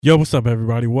Yo, what's up,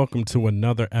 everybody? Welcome to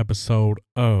another episode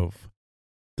of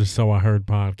the So I Heard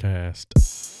podcast.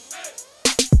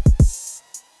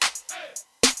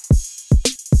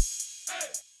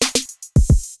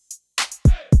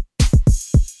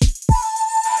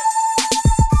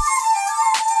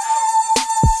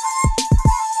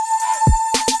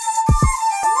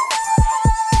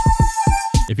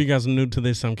 If you guys are new to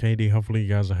this, I'm KD. Hopefully, you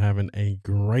guys are having a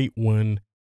great one.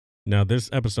 Now, this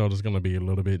episode is going to be a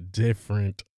little bit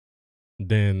different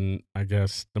than, I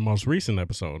guess, the most recent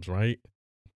episodes, right?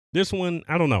 This one,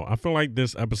 I don't know. I feel like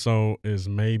this episode is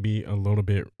maybe a little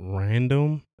bit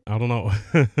random. I don't know.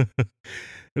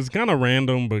 It's kind of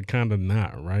random, but kind of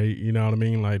not, right? You know what I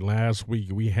mean? Like last week,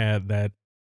 we had that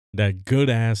good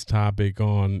ass topic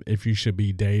on if you should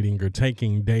be dating or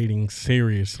taking dating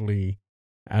seriously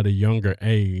at a younger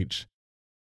age.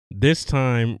 This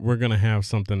time, we're going to have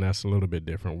something that's a little bit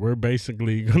different. We're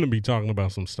basically going to be talking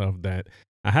about some stuff that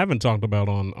I haven't talked about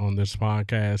on this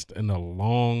podcast in a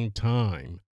long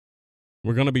time.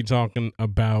 We're going to be talking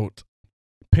about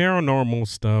paranormal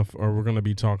stuff, or we're going to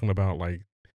be talking about, like,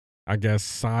 I guess,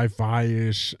 sci-fi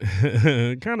ish,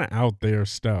 kind of out there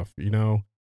stuff, you know?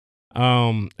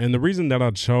 And the reason that I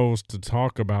chose to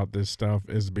talk about this stuff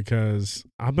is because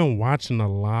I've been watching a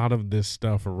lot of this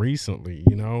stuff recently,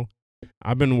 you know?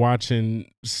 I've been watching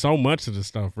so much of this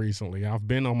stuff recently. I've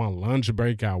been on my lunch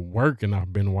break at work and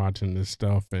I've been watching this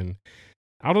stuff, and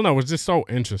I don't know, it's just so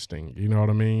interesting, you know what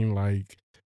I mean? Like,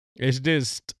 it's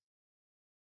just,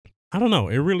 I don't know,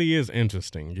 it really is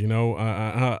interesting, you know?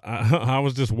 I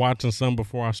was just watching some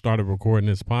before I started recording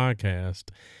this podcast,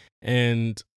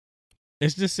 and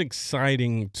it's just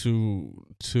exciting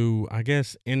to I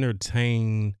guess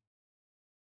entertain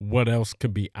what else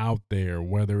could be out there,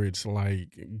 whether it's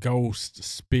like ghosts,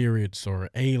 spirits, or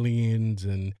aliens,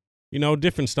 and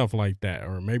different stuff like that,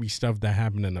 or maybe stuff that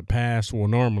happened in the past. Well,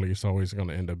 normally it's always going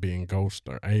to end up being ghosts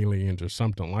or aliens or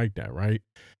something like that, right?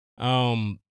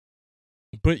 Um,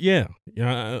 but yeah,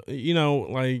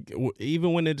 like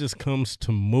even when it just comes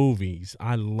to movies,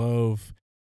 I love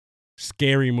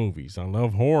scary movies. I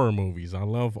love horror movies. I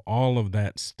love all of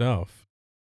that stuff.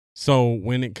 So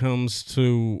when it comes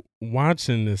to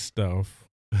watching this stuff,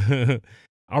 I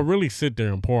really sit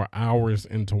there and pour hours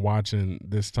into watching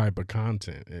this type of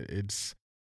content. It's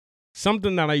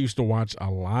something that I used to watch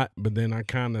a lot, but then I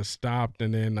kind of stopped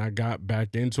and then I got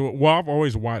back into it. Well, I've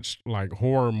always watched like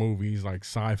horror movies, like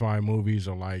sci-fi movies,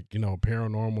 or like,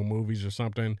 paranormal movies or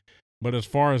something. But as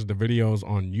far as the videos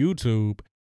on YouTube,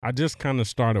 I just kind of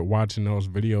started watching those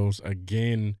videos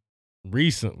again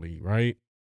recently, right?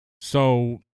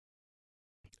 So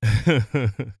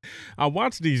I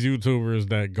watch these YouTubers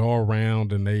that go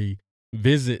around and they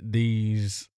visit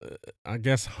these, I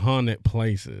guess, haunted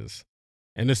places.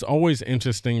 And it's always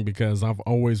interesting because I've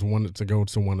always wanted to go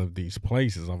to one of these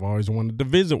places. I've always wanted to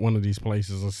visit one of these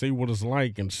places and see what it's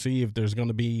like and see if there's going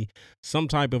to be some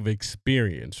type of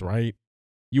experience, right?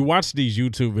 You watch these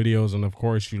YouTube videos and of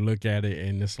course you look at it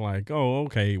and it's like, oh,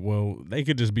 okay, well, they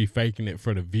could just be faking it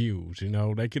for the views,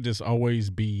 They could just always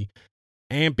be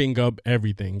amping up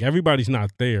everything. Everybody's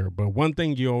not there, but one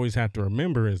thing you always have to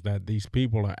remember is that these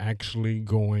people are actually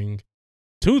going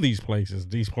to these places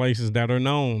that are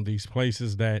known, these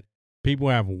places that people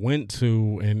have went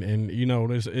to, and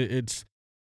there's it's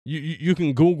you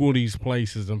can Google these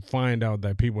places and find out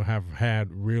that people have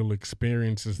had real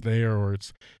experiences there, or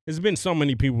it's been so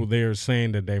many people there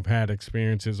saying that they've had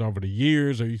experiences over the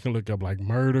years, or you can look up like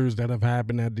murders that have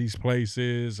happened at these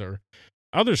places, or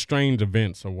other strange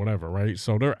events or whatever, right?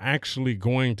 So they're actually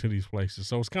going to these places.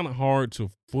 So it's kind of hard to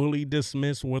fully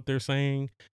dismiss what they're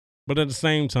saying. But at the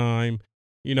same time,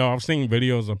 I've seen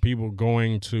videos of people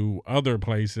going to other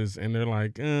places and they're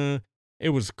like, it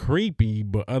was creepy.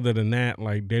 But other than that,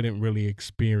 like they didn't really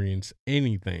experience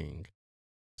anything.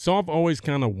 So I've always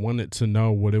kind of wanted to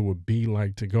know what it would be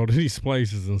like to go to these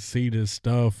places and see this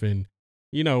stuff and,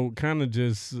 kind of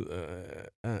just,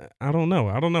 I don't know.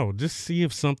 I don't know. Just see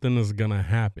if something is going to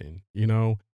happen,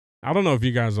 I don't know if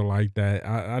you guys are like that.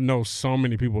 I know so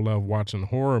many people love watching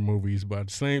horror movies, but at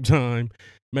the same time,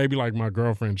 maybe like my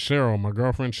girlfriend Cheryl. My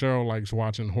girlfriend Cheryl likes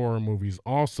watching horror movies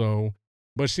also,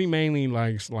 but she mainly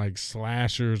likes like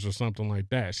slashers or something like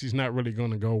that. She's not really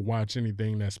going to go watch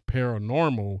anything that's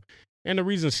paranormal, and the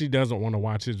reason she doesn't want to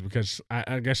watch it is because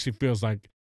I guess she feels like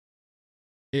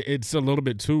it's a little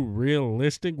bit too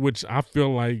realistic, which I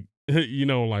feel like,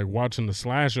 like watching the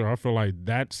slasher, I feel like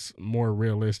that's more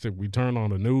realistic. We turn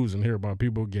on the news and hear about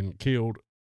people getting killed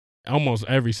almost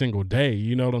every single day.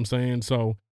 You know what I'm saying?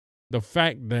 So the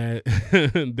fact that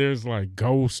there's like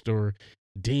ghosts or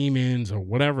demons or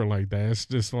whatever like that, it's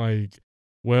just like,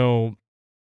 well,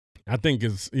 I think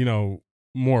it's,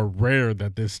 more rare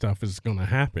that this stuff is going to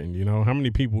happen. How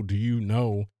many people do you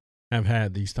know have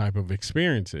had these type of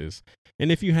experiences?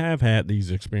 And if you have had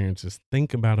these experiences,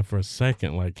 think about it for a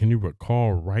second. Like, can you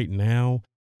recall right now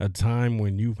a time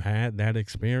when you've had that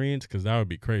experience? Because that would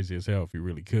be crazy as hell if you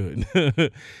really could.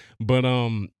 But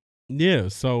yeah.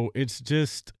 So it's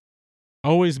just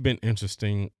always been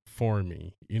interesting for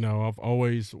me. I've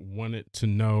always wanted to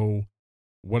know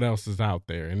what else is out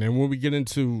there. And then when we get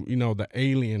into, the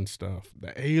alien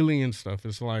stuff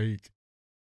is like,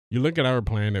 you look at our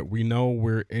planet, we know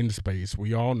we're in space.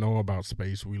 We all know about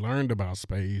space. We learned about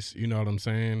space. You know what I'm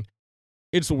saying?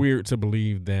 It's weird to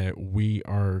believe that we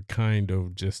are kind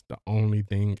of just the only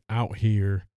thing out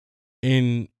here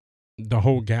in the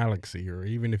whole galaxy, or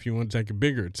even if you want to take it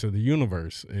bigger, to the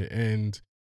universe. And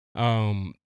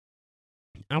um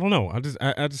I don't know.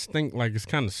 I just think like it's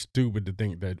kind of stupid to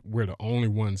think that we're the only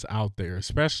ones out there,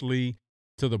 especially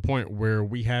to the point where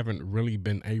we haven't really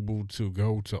been able to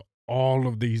go to all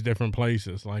of these different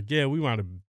places. Like, yeah, we might have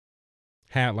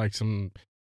had like some,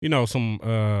 some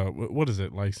what is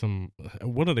it? Like some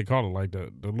what do they call it? Like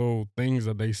the little things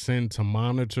that they send to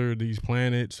monitor these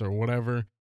planets or whatever.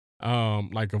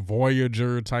 Like a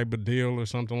Voyager type of deal or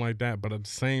something like that. But at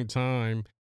the same time,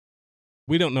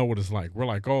 we don't know what it's like. We're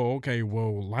like, oh, okay,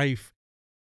 well, life,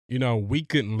 we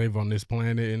couldn't live on this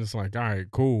planet. And it's like, all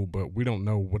right, cool. But we don't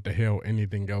know what the hell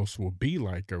anything else will be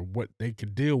like, or what they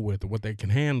could deal with, or what they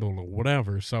can handle, or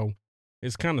whatever. So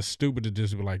it's kind of stupid to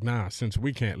just be like, nah, since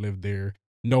we can't live there,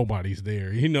 nobody's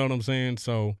there. You know what I'm saying?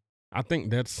 So I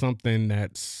think that's something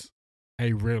that's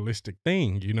a realistic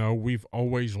thing. We've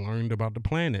always learned about the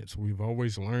planets, we've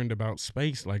always learned about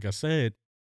space, like I said.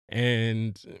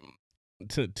 And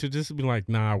to just be like,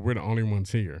 nah, we're the only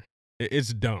ones here.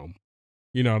 It's dumb.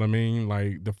 You know what I mean?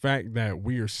 Like the fact that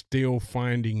we are still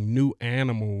finding new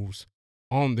animals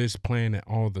on this planet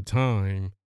all the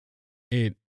time.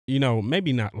 It,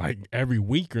 maybe not like every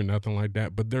week or nothing like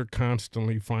that, but they're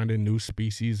constantly finding new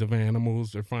species of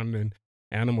animals. They're finding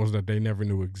animals that they never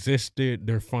knew existed.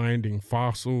 They're finding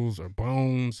fossils or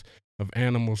bones of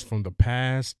animals from the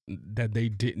past that they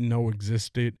didn't know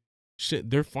existed. Shit,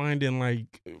 they're finding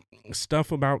like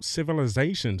stuff about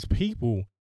civilizations, people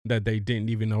that they didn't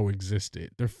even know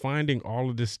existed. They're finding all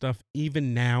of this stuff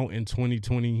even now in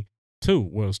 2022.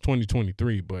 Well, it's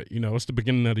 2023, but it's the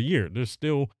beginning of the year. They're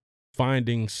still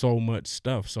finding so much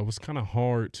stuff. So it's kind of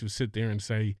hard to sit there and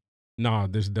say, nah,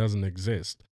 this doesn't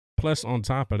exist. Plus, on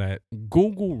top of that,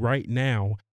 Google right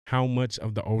now how much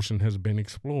of the ocean has been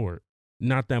explored.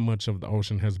 Not that much of the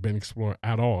ocean has been explored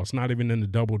at all. It's not even in the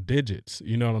double digits.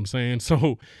 You know what I'm saying?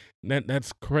 So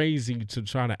that's crazy to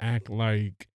try to act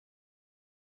like,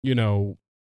 you know,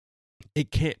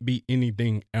 it can't be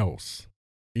anything else.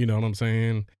 You know what I'm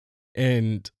saying?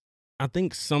 And I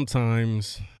think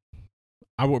sometimes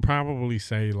I would probably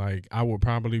say, like, I would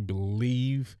probably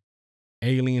believe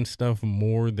alien stuff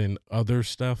more than other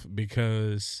stuff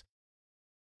because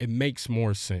it makes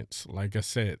more sense. Like I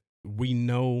said, we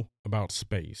know about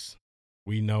space,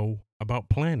 we know about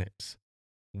planets,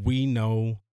 we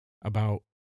know about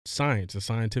science and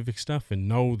scientific stuff, and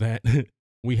know that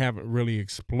we haven't really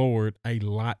explored a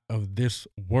lot of this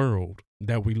world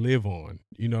that we live on.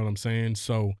 You know what I'm saying?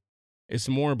 So it's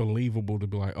more believable to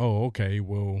be like, oh, okay,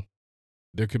 well,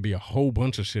 there could be a whole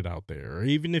bunch of shit out there. Or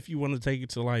even if you want to take it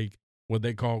to like what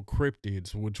they call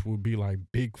cryptids, which would be like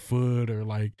Bigfoot or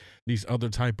like these other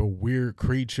type of weird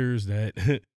creatures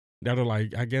that that are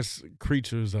like, I guess,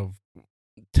 creatures of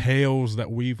tales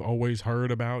that we've always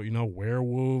heard about,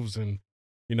 werewolves and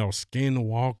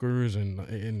skinwalkers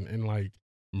and like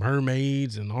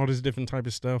mermaids and all this different type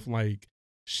of stuff, like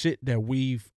shit that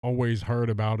we've always heard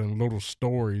about in little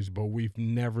stories, but we've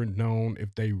never known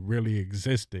if they really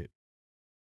existed.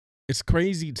 It's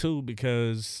crazy too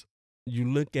because you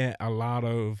look at a lot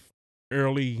of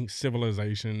early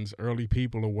civilizations, early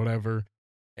people or whatever,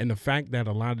 and the fact that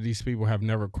a lot of these people have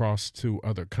never crossed to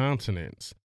other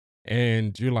continents.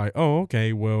 And you're like, oh,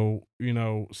 okay, well,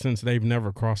 since they've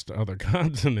never crossed to other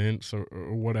continents or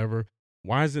whatever,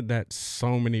 why is it that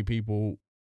so many people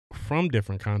from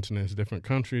different continents, different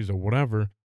countries or whatever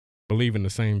believe in the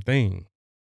same thing?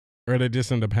 Or they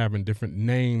just end up having different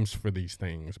names for these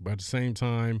things. But at the same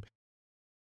time,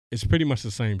 it's pretty much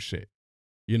the same shit,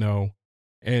 you know?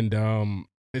 And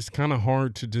it's kind of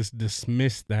hard to just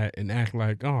dismiss that and act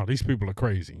like, oh, these people are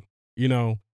crazy. You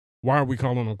know, why are we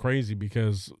calling them crazy?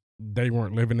 Because they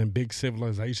weren't living in big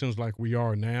civilizations like we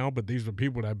are now, but these were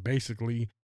people that basically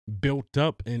built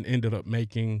up and ended up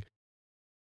making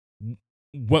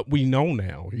what we know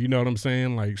now. You know what I'm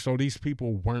saying? Like, so these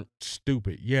people weren't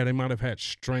stupid. Yeah, they might have had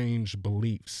strange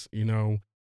beliefs,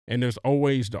 And there's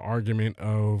always the argument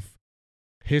of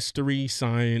history,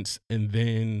 science, and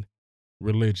then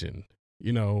religion,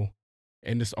 you know,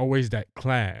 and it's always that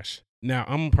clash. Now,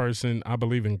 I'm a person, I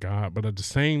believe in God, but at the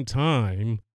same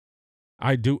time,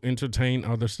 I do entertain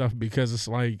other stuff because it's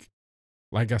like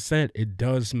I said, it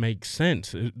does make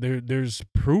sense. There's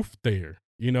proof there.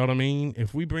 You know what I mean?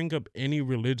 If we bring up any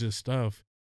religious stuff,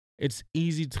 it's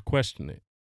easy to question it.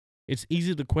 It's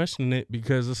easy to question it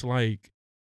because it's like,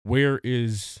 where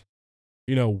is,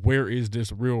 where is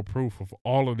this real proof of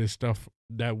all of this stuff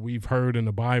that we've heard in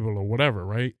the Bible or whatever,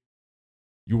 right?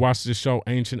 You watch this show,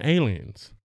 Ancient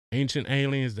Aliens. Ancient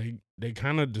Aliens, they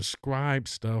kind of describe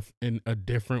stuff in a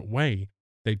different way.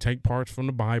 They take parts from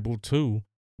the Bible too,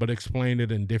 but explain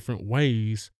it in different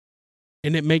ways.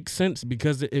 And it makes sense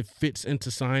because it fits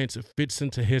into science, it fits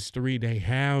into history. They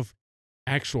have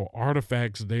actual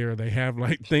artifacts there. They have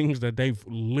like things that they've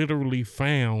literally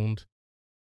found,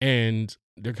 and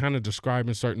they're kind of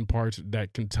describing certain parts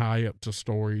that can tie up to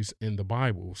stories in the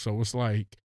Bible. So it's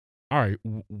like, all right,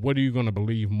 what are you going to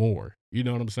believe more? You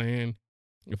know what I'm saying?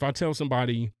 If I tell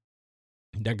somebody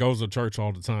that goes to church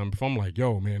all the time, if I'm like,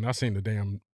 yo, man, I seen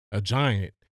a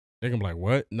giant, they can be like,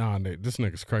 what? Nah, this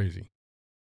nigga's crazy.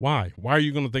 Why? Why are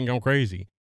you going to think I'm crazy?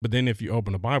 But then if you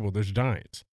open the Bible, there's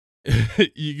giants.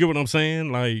 You get what I'm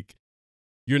saying? Like,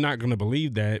 you're not going to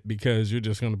believe that because you're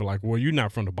just going to be like, well, you're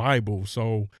not from the Bible.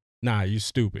 So, nah, you're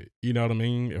stupid. You know what I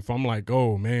mean? If I'm like,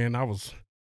 oh, man, I was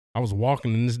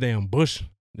walking in this damn bush.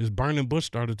 This burning bush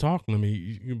started talking to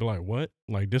me. You'd be like, what?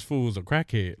 Like, this fool is a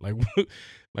crackhead. Like,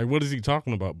 like, what is he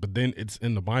talking about? But then it's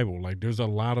in the Bible. Like, there's a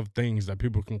lot of things that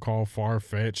people can call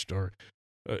far-fetched or,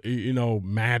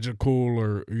 magical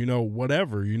or,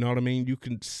 whatever. You know what I mean? You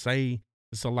can say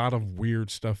it's a lot of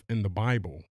weird stuff in the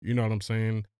Bible. You know what I'm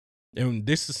saying? And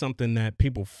this is something that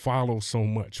people follow so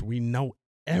much. We know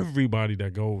everybody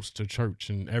that goes to church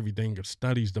and everything or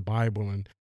studies the Bible and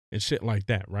shit like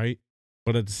that, right?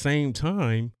 But at the same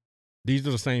time, these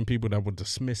are the same people that would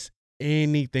dismiss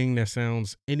anything that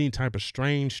sounds any type of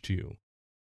strange to you.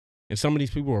 And some of these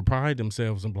people will pride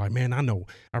themselves and be like, man,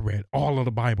 I read all of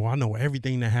the Bible. I know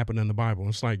everything that happened in the Bible.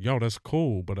 And it's like, yo, that's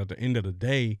cool. But at the end of the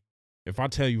day, if I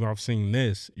tell you I've seen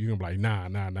this, you're going to be like, nah,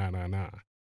 nah, nah, nah, nah.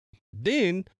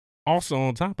 Then also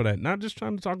on top of that, not just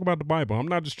trying to talk about the Bible. I'm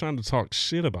not just trying to talk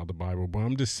shit about the Bible, but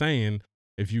I'm just saying,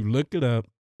 if you look it up,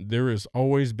 there has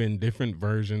always been different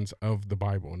versions of the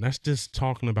Bible. And that's just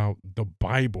talking about the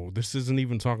Bible. This isn't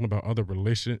even talking about other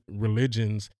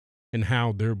religions and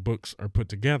how their books are put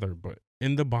together. But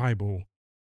in the Bible,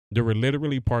 there were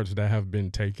literally parts that have been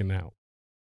taken out.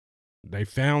 They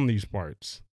found these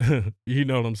parts. You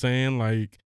know what I'm saying?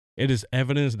 Like, it is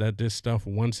evidence that this stuff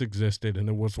once existed and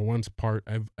it was once part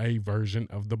of a version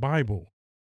of the Bible.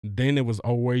 Then it was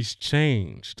always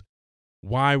changed.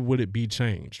 Why would it be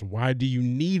changed? Why do you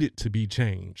need it to be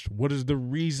changed? What is the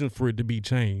reason for it to be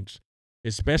changed?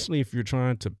 Especially if you're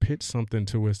trying to pitch something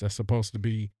to us that's supposed to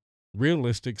be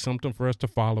realistic, something for us to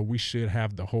follow. We should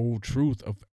have the whole truth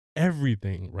of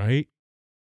everything, right?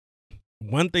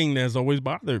 One thing that's always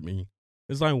bothered me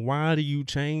is like, why do you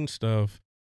change stuff,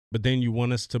 but then you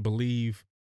want us to believe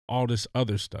all this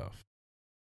other stuff?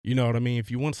 You know what I mean?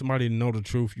 If you want somebody to know the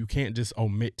truth, you can't just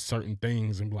omit certain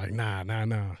things and be like, nah, nah,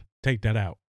 nah, take that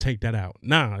out, take that out.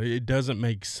 Nah, it doesn't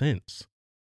make sense,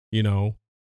 you know?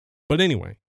 But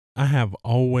anyway, I have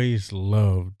always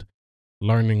loved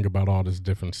learning about all this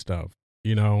different stuff,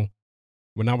 you know?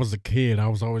 When I was a kid, I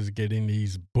was always getting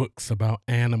these books about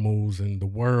animals and the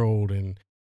world and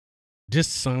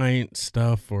just science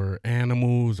stuff or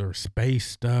animals or space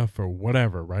stuff or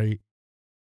whatever, right?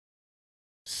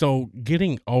 So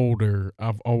getting older,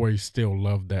 I've always still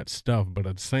loved that stuff. But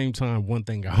at the same time, one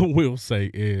thing I will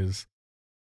say is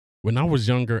when I was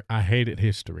younger, I hated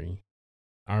history.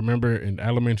 I remember in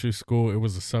elementary school, it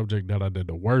was a subject that I did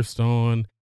the worst on.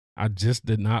 I just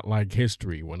did not like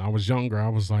history. When I was younger, I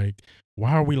was like,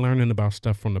 why are we learning about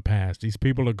stuff from the past? These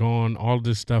people are gone. All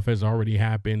this stuff has already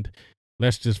happened.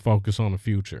 Let's just focus on the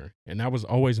future. And that was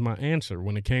always my answer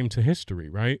when it came to history,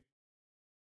 right?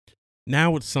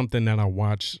 Now it's something that I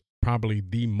watch probably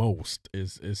the most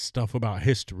is stuff about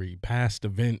history, past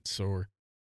events or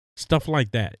stuff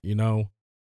like that, you know?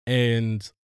 And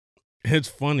it's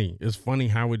funny. It's funny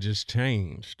how it just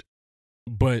changed.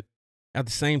 But at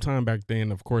the same time back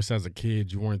then, of course, as a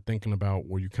kid, you weren't thinking about,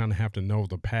 well, you kind of have to know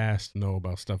the past, know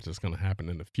about stuff that's going to happen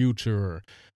in the future or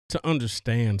to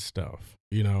understand stuff,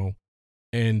 you know?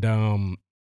 And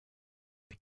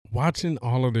watching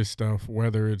all of this stuff,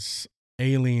 whether it's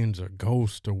aliens or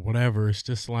ghosts or whatever, it's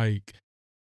just like,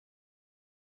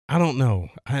 I don't know.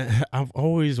 I've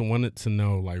always wanted to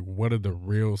know, like, what are the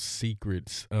real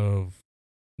secrets of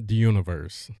the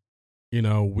universe. You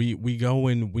know, we go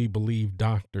and we believe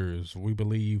doctors, we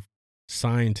believe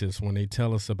scientists when they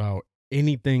tell us about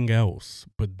anything else.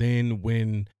 But then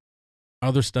when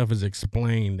other stuff is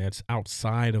explained that's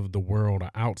outside of the world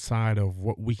or outside of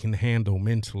what we can handle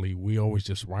mentally, we always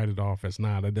just write it off as,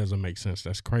 nah, that doesn't make sense.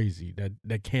 That's crazy.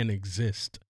 That can't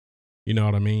exist. You know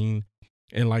what I mean?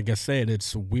 And like I said,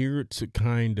 it's weird to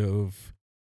kind of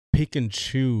pick and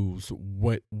choose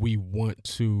what we want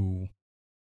to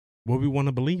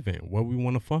believe in, what we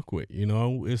want to fuck with. You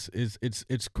know,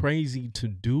 it's crazy to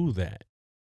do that,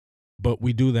 but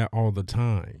we do that all the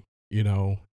time. You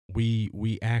know,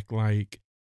 we act like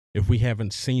if we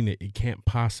haven't seen it, it can't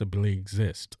possibly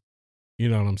exist. You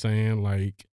know what I'm saying?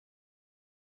 Like,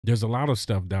 there's a lot of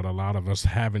stuff that a lot of us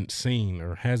haven't seen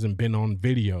or hasn't been on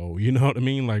video. You know what I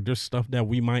mean? Like, there's stuff that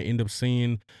we might end up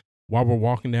seeing while we're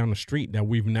walking down the street that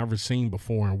we've never seen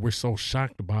before, and we're so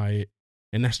shocked by it.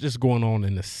 And that's just going on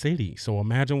in the city. So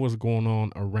imagine what's going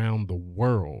on around the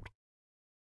world.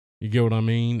 You get what I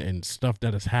mean? And stuff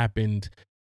that has happened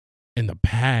in the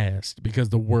past, because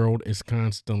the world is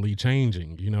constantly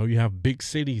changing. You know, you have big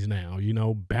cities now. You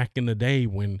know, back in the day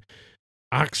when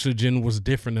oxygen was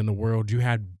different in the world, you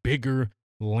had bigger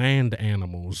land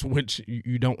animals, which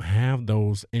you don't have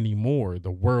those anymore.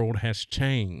 The world has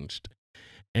changed.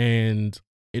 And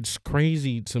it's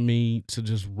crazy to me to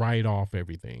just write off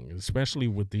everything, especially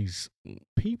with these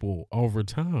people over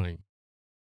time.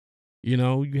 You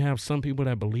know, you have some people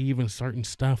that believe in certain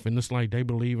stuff, and it's like they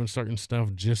believe in certain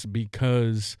stuff just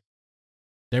because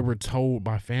they were told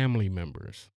by family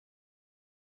members.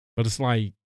 But it's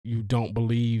like you don't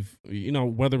believe, you know,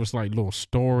 whether it's like little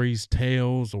stories,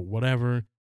 tales, or whatever.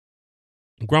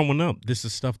 Growing up, this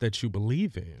is stuff that you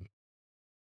believe in.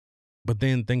 But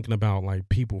then thinking about like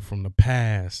people from the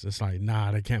past, it's like,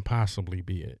 nah, that can't possibly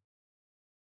be it.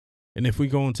 And if we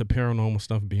go into paranormal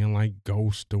stuff being like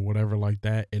ghost or whatever like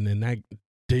that, and then that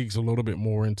digs a little bit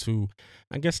more into,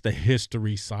 I guess, the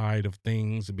history side of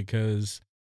things, because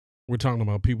we're talking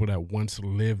about people that once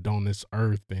lived on this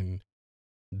earth and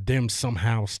them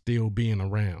somehow still being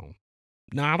around.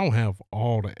 Now, I don't have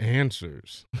all the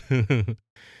answers.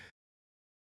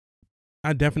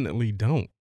 I definitely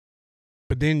don't.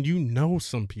 But then you know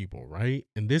some people, right?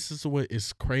 And this is what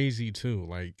is crazy too.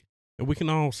 Like, and we can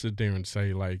all sit there and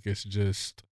say, like, it's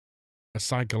just a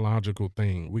psychological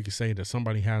thing. We could say that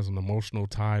somebody has an emotional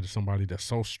tie to somebody that's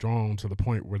so strong to the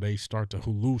point where they start to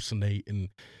hallucinate and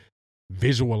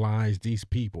visualize these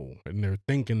people, and they're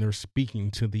thinking they're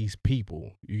speaking to these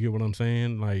people. You get what I'm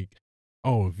saying? Like,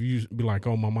 oh, if you be like,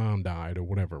 oh, my mom died or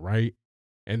whatever, right?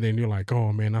 And then you're like,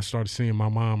 oh man, I started seeing my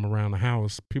mom around the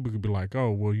house. People could be like,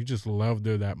 oh, well, you just loved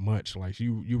her that much. Like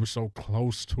you were so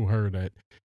close to her that,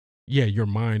 yeah, your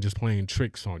mind is playing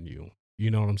tricks on you. You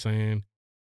know what I'm saying?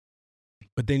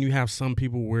 But then you have some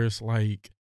people where it's like,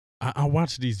 I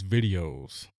watch these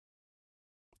videos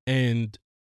and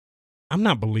I'm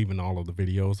not believing all of the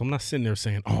videos. I'm not sitting there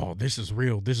saying, oh, this is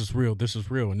real, this is real, this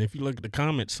is real. And if you look at the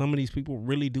comments, some of these people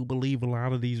really do believe a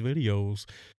lot of these videos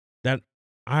that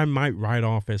I might write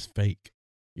off as fake,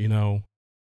 you know?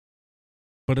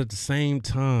 But at the same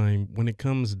time, when it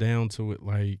comes down to it,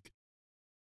 like,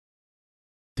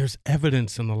 there's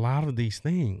evidence in a lot of these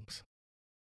things.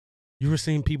 You were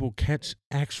seeing people catch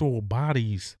actual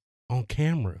bodies on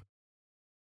camera.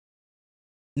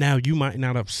 Now, you might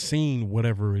not have seen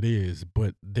whatever it is,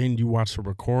 but then you watch a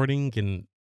recording and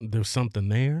there's something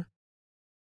there.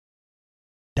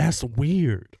 That's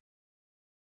weird.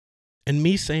 And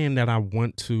me saying that I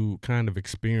want to kind of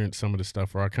experience some of this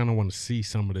stuff, or I kind of want to see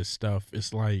some of this stuff,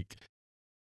 it's like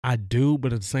I do,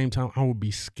 but at the same time, I would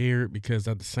be scared, because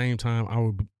at the same time, I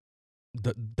would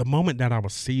the moment that I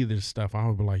would see this stuff, I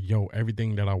would be like, yo,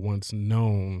 everything that I once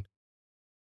known,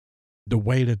 the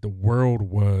way that the world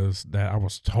was, that I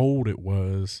was told it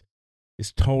was,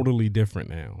 is totally different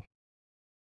now.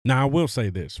 Now, I will say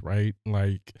this, right?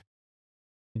 Like,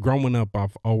 growing up,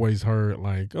 I've always heard,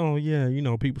 like, oh, yeah, you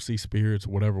know, people see spirits,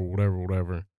 whatever, whatever,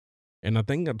 whatever. And I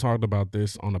think I talked about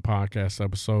this on a podcast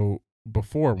episode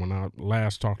before when I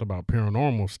last talked about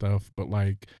paranormal stuff, but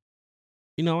like,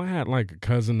 you know, I had like a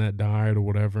cousin that died or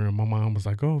whatever, and my mom was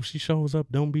like, "Oh, if she shows up,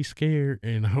 don't be scared."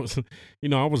 And I was, you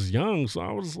know, I was young, so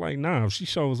I was like, "Nah, if she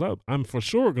shows up, I'm for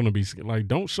sure gonna be scared. Like,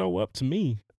 don't show up to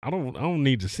me. I don't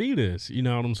need to see this." You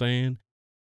know what I'm saying?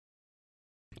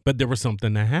 But there was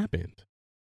something that happened,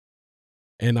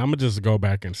 and I'm gonna just go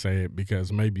back and say it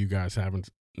because maybe you guys haven't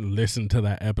listened to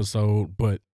that episode.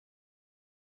 But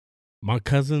my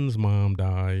cousin's mom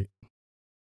died.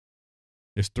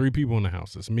 There's three people in the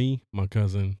house. It's me, my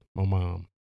cousin, my mom.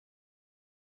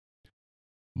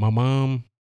 My mom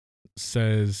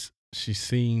says she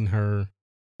seen her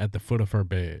at the foot of her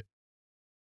bed.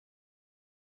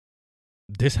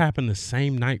 This happened the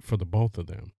same night for the both of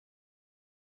them.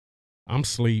 I'm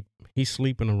asleep. He's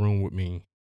sleep in a room with me.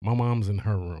 My mom's in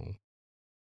her room.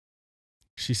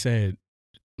 She said,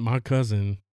 my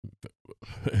cousin,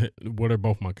 well, they're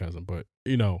both my cousin, but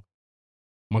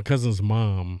my cousin's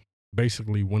mom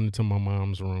basically went into my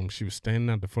mom's room. She was standing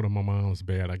at the foot of my mom's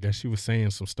bed. I guess she was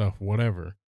saying some stuff,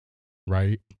 whatever,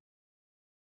 right?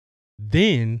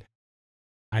 Then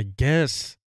I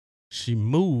guess she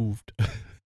moved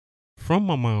from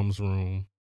my mom's room,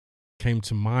 came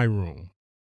to my room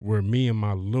where me and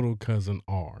my little cousin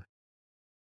are,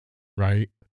 right?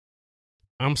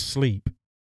 I'm asleep.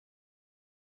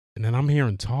 And then I'm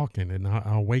hearing talking, and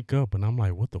I'll wake up and I'm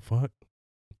like, what the fuck?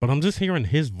 But I'm just hearing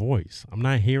his voice. I'm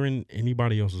not hearing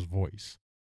anybody else's voice.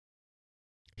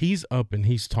 He's up and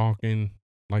he's talking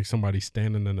like somebody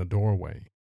standing in a doorway.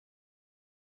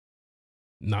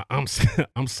 Now I'm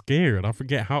scared. I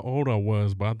forget how old I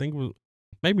was, but I think it was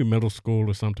maybe middle school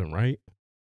or something, right?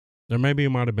 Or maybe it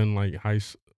might have been like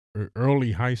or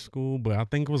early high school, but I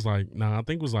think it was like I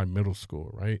think it was like middle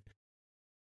school, right?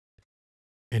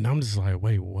 And I'm just like,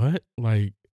 wait, what?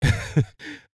 Like,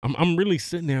 I'm really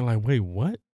sitting there like, wait,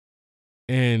 what?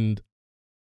 And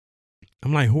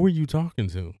I'm like, who are you talking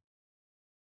to?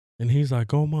 And he's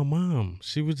like, oh, my mom.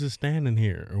 She was just standing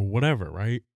here or whatever,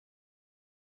 right?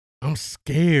 I'm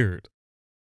scared.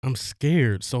 I'm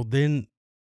scared. So then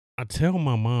I tell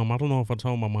my mom, I don't know if I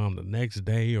told my mom the next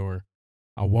day or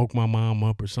I woke my mom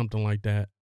up or something like that.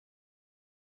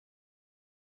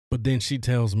 But then she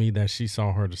tells me that she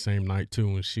saw her the same night too,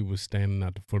 and she was standing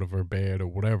at the foot of her bed or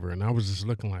whatever. And I was just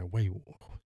looking like, wait,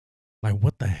 like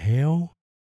what the hell?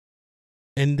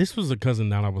 And this was a cousin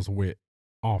that I was with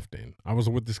often. I was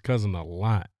with this cousin a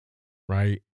lot,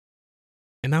 right?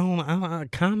 And I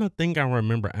kind of think I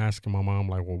remember asking my mom,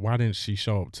 like, well, why didn't she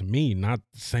show up to me? Not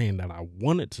saying that I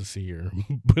wanted to see her,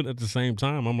 but at the same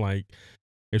time, I'm like,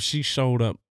 if she showed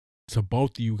up to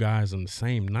both of you guys on the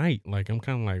same night, like, I'm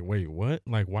kind of like, wait, what?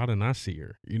 Like, why didn't I see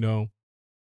her?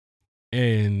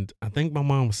 And I think my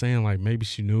mom was saying, like, maybe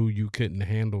she knew you couldn't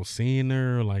handle seeing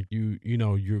her, like,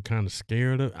 you're kind of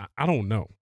scared of. I don't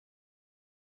know.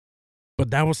 But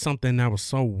that was something that was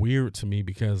so weird to me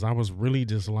because I was really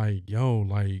just like, yo,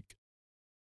 like,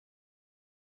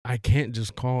 I can't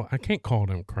call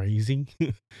them crazy.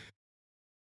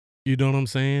 You know what I'm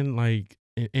saying? Like,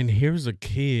 and here's a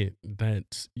kid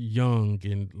that's young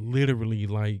and literally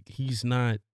like he's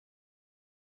not,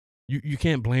 you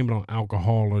can't blame it on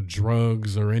alcohol or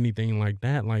drugs or anything like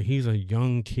that. Like, he's a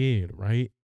young kid,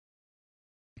 right?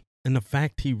 And the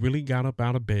fact he really got up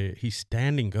out of bed, he's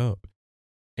standing up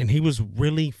and he was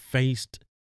really faced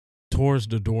towards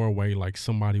the doorway like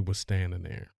somebody was standing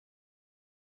there.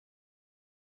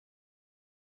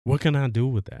 What can I do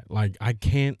with that? Like, I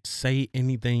can't say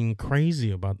anything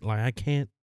crazy about, like, I can't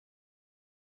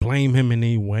blame him in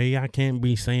any way. I can't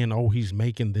be saying, oh, he's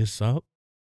making this up,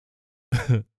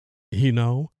 you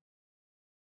know?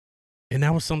 And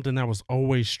that was something that was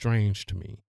always strange to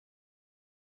me.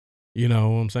 You know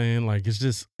what I'm saying? Like, it's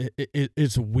just,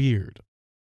 it's weird.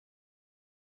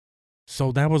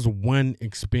 So that was one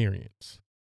experience.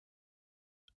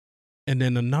 And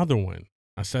then another one,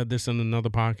 I said this in another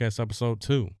podcast episode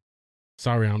too.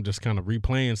 Sorry, I'm just kind of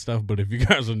replaying stuff, but if you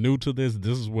guys are new to this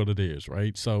is what it is,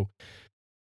 right? So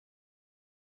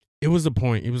it was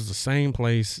the same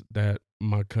place that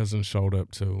my cousin showed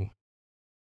up to.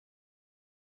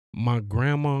 My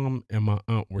grandmom and my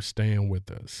aunt were staying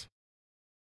with us.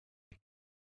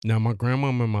 Now, my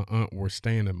grandmom and my aunt were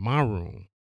staying in my room.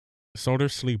 So they're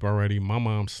asleep already. My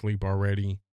mom's asleep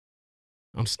already.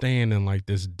 I'm staying in like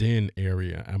this den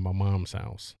area at my mom's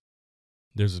house.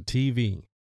 There's a TV.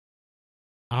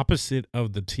 Opposite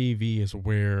of the TV is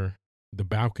where the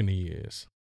balcony is.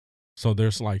 So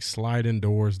there's like sliding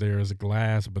doors, there's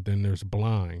glass, but then there's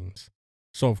blinds.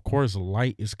 So of course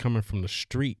light is coming from the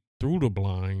street through the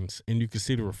blinds and you can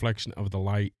see the reflection of the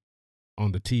light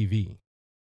on the TV.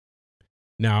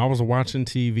 Now I was watching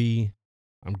TV.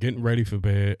 I'm getting ready for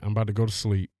bed. I'm about to go to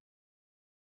sleep.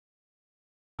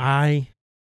 I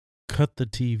cut the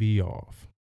TV off.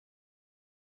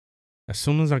 As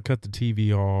soon as I cut the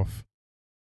TV off,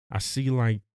 I see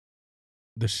like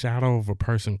the shadow of a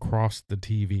person cross the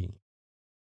TV.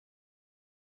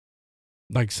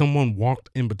 Like someone walked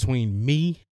in between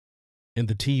me and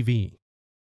the TV.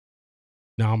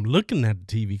 Now I'm looking at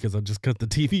the TV because I just cut the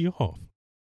TV off.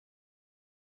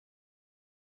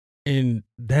 And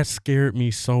that scared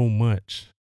me so much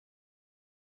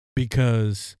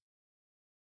because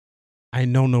I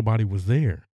know nobody was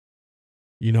there.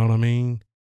 You know what I mean?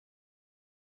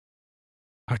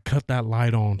 I cut that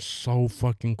light on so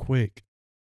fucking quick.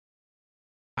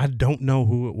 I don't know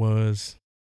who it was.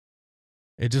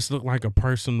 It just looked like a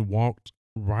person walked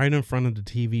right in front of the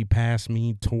TV past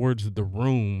me towards the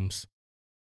rooms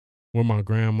where my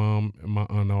grandma and my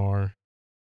aunt are.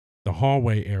 The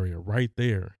hallway area right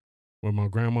there where my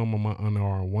grandma and my aunt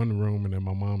are in one room and then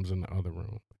my mom's in the other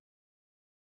room.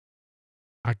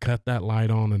 I cut that light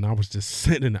on and I was just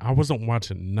sitting. I wasn't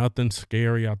watching nothing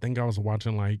scary. I think I was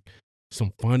watching like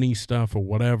some funny stuff or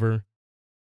whatever.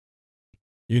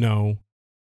 You know,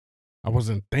 I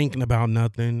wasn't thinking about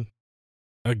nothing.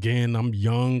 Again, I'm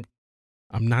young.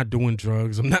 I'm not doing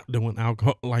drugs. I'm not doing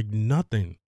alcohol, like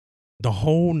nothing. The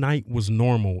whole night was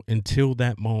normal until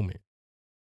that moment.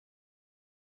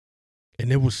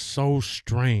 And it was so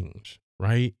strange,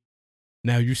 right?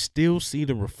 Now you still see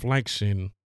the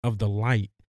reflection of the light.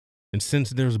 And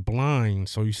since there's blinds,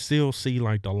 so you still see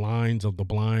like the lines of the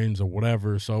blinds or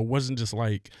whatever. So it wasn't just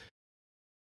like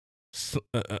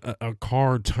a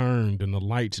car turned and the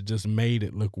lights just made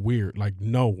it look weird. Like,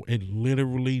 no, it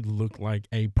literally looked like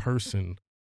a person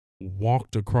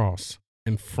walked across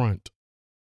in front.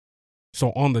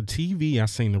 So on the TV, I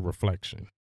seen the reflection,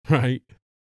 right?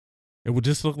 It would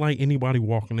just look like anybody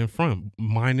walking in front,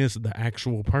 minus the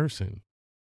actual person.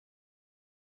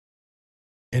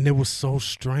 And it was so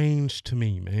strange to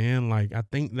me, man. Like, I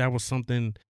think that was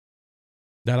something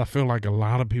that I feel like a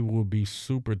lot of people would be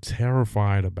super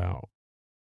terrified about.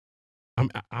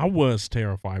 I was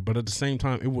terrified, but at the same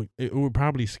time, it would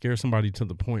probably scare somebody to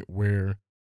the point where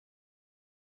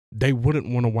they wouldn't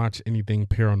want to watch anything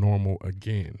paranormal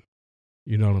again.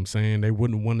 You know what I'm saying? They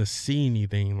wouldn't want to see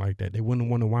anything like that. They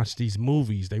wouldn't want to watch these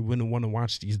movies. They wouldn't want to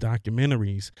watch these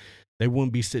documentaries. They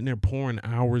wouldn't be sitting there pouring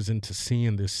hours into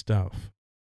seeing this stuff.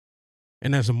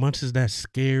 And as much as that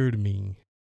scared me,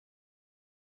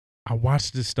 I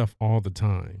watch this stuff all the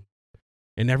time.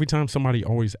 And every time somebody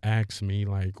always asks me,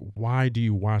 like, why do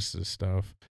you watch this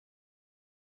stuff?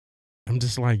 I'm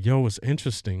just like, yo, it's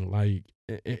interesting. Like,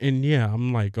 and yeah,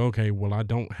 I'm like, okay, well, I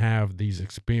don't have these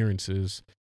experiences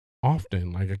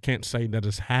often. Like, I can't say that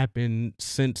it's happened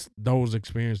since those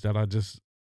experiences that I just,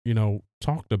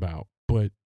 talked about.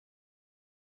 But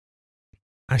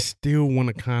I still want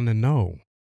to kind of know.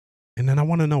 And then I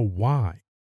want to know why.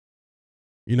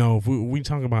 If we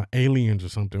talk about aliens or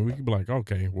something, we could be like,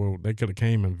 okay, well, they could have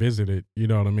came and visited. You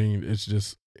know what I mean?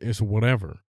 It's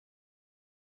whatever.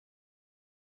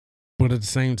 But at the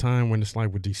same time, when it's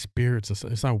like with these spirits and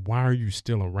stuff, it's like, why are you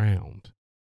still around?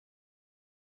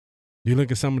 You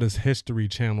look at some of this History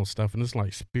Channel stuff, and it's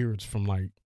like spirits from like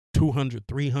 200,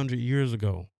 300 years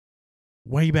ago.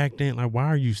 Way back then, like, why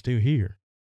are you still here?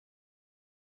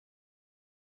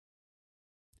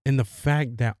 And the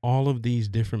fact that all of these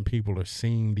different people are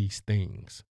seeing these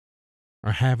things,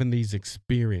 are having these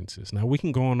experiences. Now, we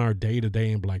can go on our day to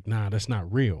day and be like, nah, that's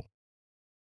not real.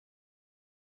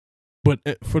 But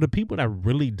for the people that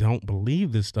really don't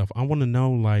believe this stuff, I want to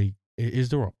know, like, is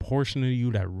there a portion of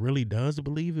you that really does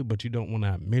believe it, but you don't want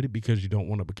to admit it because you don't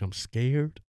want to become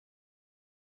scared?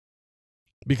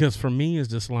 Because for me, it's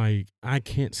just like, I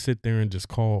can't sit there and just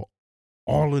call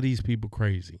all of these people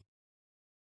crazy.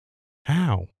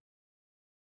 How?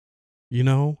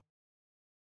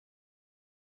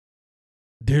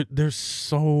 There's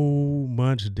so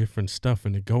much different stuff,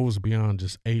 and it goes beyond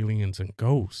just aliens and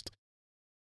ghosts.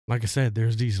 Like I said,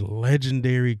 there's these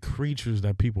legendary creatures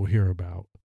that people hear about.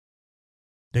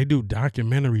 They do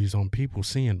documentaries on people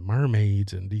seeing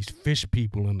mermaids and these fish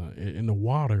people in the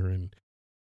water, and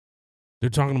they're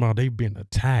talking about they've been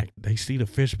attacked. They see the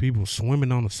fish people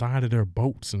swimming on the side of their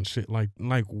boats and shit. Like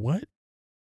what?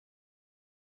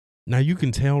 Now you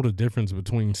can tell the difference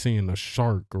between seeing a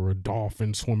shark or a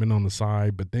dolphin swimming on the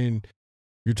side, but then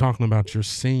you're talking about you're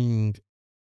seeing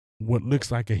what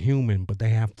looks like a human, but they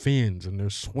have fins and they're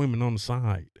swimming on the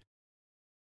side.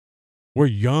 We're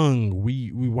young.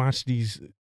 We watch these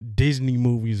Disney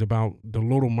movies about the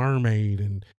Little Mermaid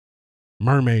and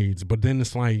mermaids, but then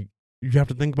it's like you have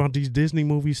to think about these Disney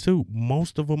movies too.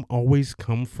 Most of them always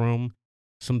come from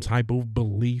some type of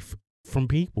belief from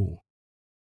people.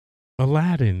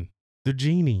 Aladdin, the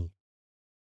genie,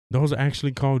 those are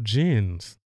actually called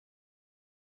jinns.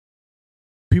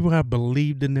 People have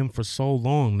believed in them for so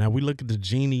long. Now we look at the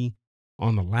genie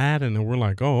on Aladdin and we're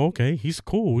like, oh, okay, he's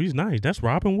cool. He's nice. That's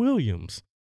Robin Williams.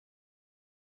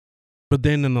 But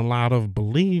then in a lot of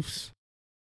beliefs,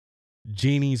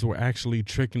 genies were actually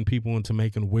tricking people into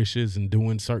making wishes and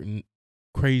doing certain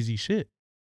crazy shit.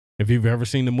 If you've ever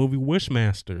seen the movie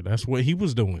Wishmaster, that's what he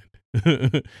was doing.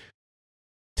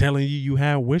 Telling you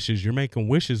have wishes, you're making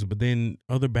wishes, but then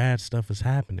other bad stuff is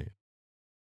happening.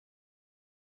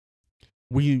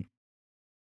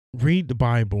 read the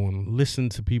Bible and listen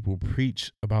to people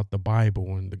preach about the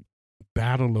Bible and the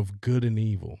battle of good and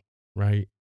evil, right?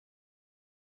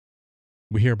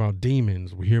 We hear about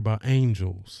demons, we hear about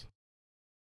angels.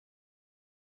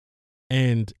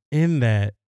 And in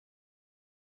that,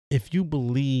 if you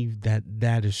believe that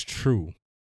that is true,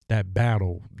 that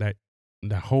battle, that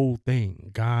the whole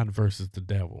thing, God versus the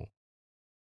devil,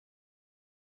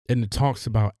 and it talks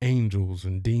about angels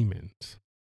and demons,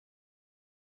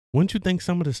 wouldn't you think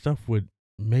some of the stuff would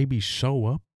maybe show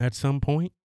up at some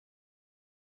point?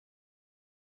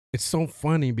 It's so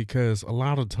funny because a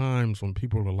lot of times when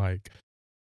people are like,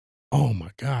 oh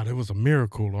my God, it was a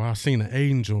miracle, or I seen an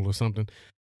angel or something,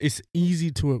 it's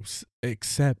easy to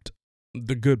accept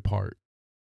the good part.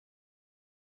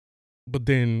 But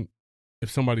then if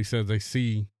somebody says they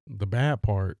see the bad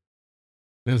part,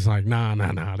 then it's like, nah,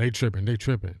 they tripping, they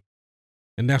tripping.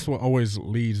 And that's what always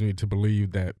leads me to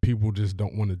believe that people just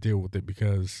don't want to deal with it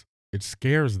because it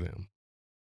scares them.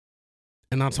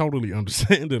 And I totally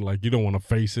understand it. Like, you don't want to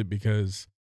face it because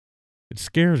it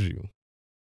scares you.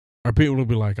 Or people will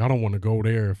be like, I don't want to go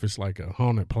there if it's like a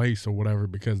haunted place or whatever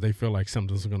because they feel like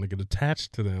something's going to get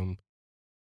attached to them.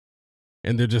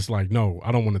 And they're just like, no,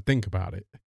 I don't want to think about it.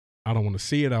 I don't want to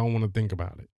see it. I don't want to think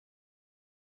about it.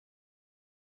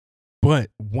 But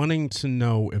wanting to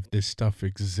know if this stuff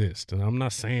exists, and I'm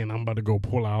not saying I'm about to go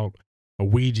pull out a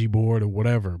Ouija board or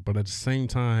whatever, but at the same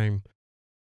time,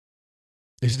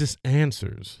 it's just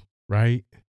answers, right?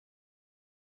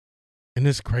 And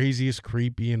it's crazy, it's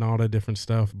creepy and all that different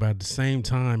stuff. But at the same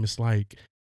time, it's like,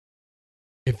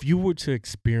 if you were to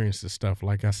experience this stuff,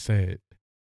 like I said,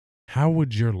 how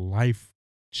would your life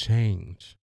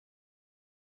change?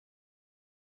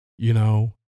 You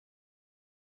know,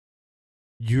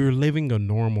 you're living a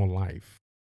normal life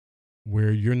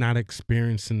where you're not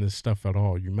experiencing this stuff at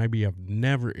all. You maybe have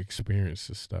never experienced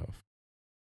this stuff.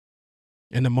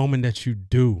 And the moment that you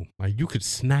do, like, you could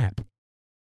snap.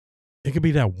 It could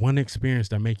be that one experience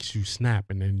that makes you snap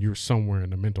and then you're somewhere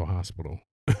in a mental hospital.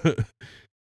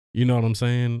 You know what I'm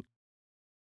saying?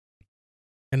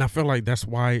 And I feel like that's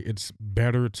why it's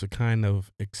better to kind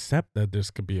of accept that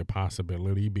this could be a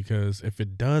possibility, because if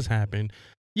it does happen,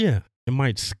 yeah, it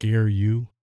might scare you.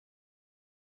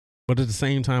 But at the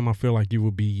same time, I feel like you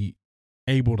will be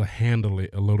able to handle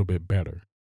it a little bit better,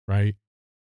 right?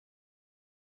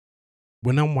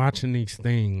 When I'm watching these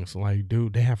things, like,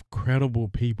 dude, they have credible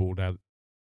people that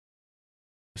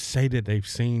say that they've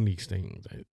seen these things.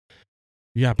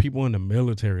 You have people in the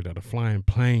military that are flying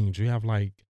planes. You have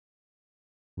like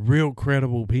real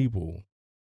credible people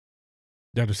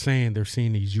that are saying they're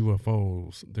seeing these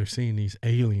UFOs, they're seeing these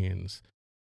aliens,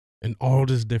 and all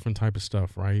this different type of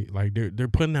stuff, right? Like they're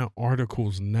putting out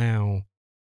articles now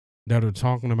that are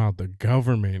talking about the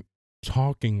government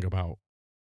talking about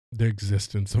the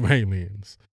existence of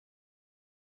aliens.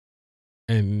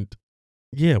 And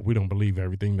yeah, we don't believe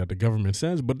everything that the government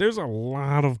says, but there's a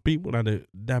lot of people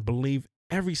that believe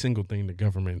every single thing the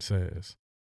government says.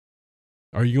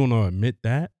 Are you going to admit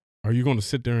that? Are you going to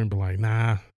sit there and be like,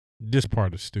 nah, this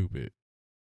part is stupid?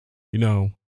 You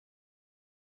know,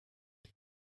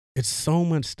 it's so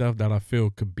much stuff that I feel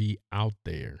could be out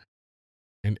there.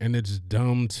 And it's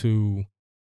dumb to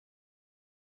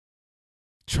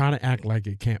try to act like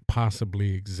it can't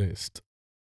possibly exist.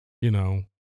 You know,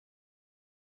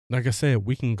 like I said,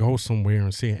 we can go somewhere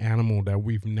and see an animal that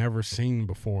we've never seen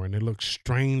before and it looks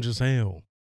strange as hell.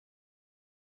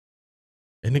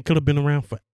 And it could have been around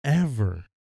forever,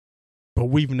 but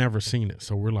we've never seen it.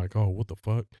 So we're like, oh, what the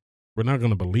fuck? We're not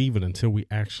going to believe it until we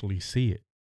actually see it.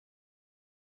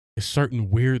 It's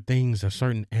certain weird things that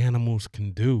certain animals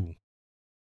can do.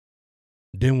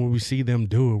 Then when we see them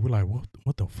do it, we're like,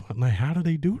 what the fuck? Like, how do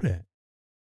they do that?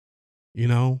 You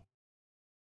know?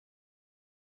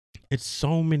 It's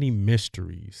so many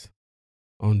mysteries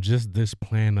on just this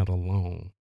planet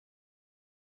alone.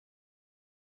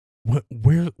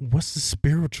 What's the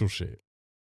spiritual shit?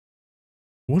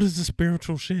 What is the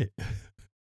spiritual shit?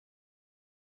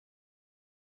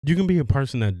 You can be a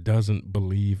person that doesn't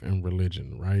believe in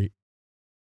religion, right?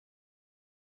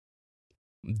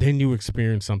 Then you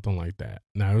experience something like that.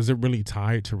 Now, is it really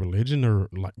tied to religion, or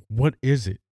like, what is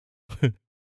it?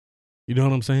 You know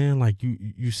what I'm saying? Like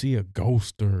you see a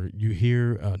ghost or you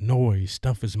hear a noise,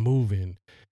 stuff is moving.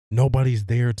 Nobody's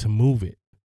there to move it.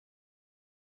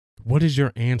 What is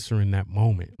your answer in that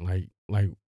moment? Like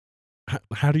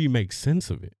how do you make sense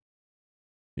of it?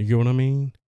 You get what I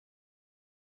mean?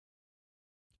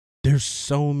 There's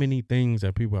so many things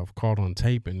that people have caught on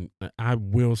tape, and I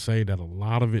will say that a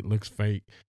lot of it looks fake.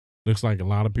 Looks like a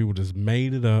lot of people just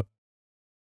made it up.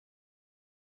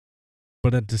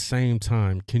 But at the same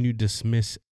time, can you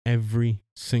dismiss every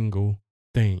single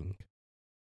thing.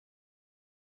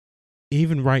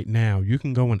 Even right now, you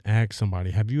can go and ask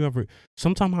somebody, have you ever,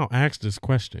 sometime I'll ask this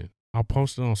question. I'll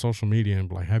post it on social media and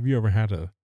be like, have you ever had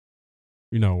a,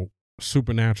 you know,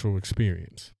 supernatural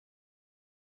experience?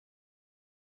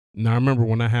 Now, I remember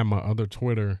when I had my other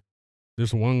Twitter,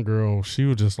 this one girl, she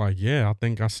was just like, yeah, I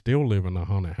think I still live in a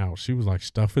haunted house. She was like,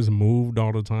 stuff is moved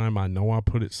all the time. I know I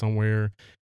put it somewhere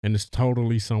and it's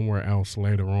totally somewhere else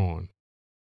later on.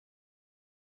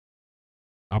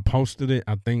 I posted it,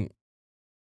 I think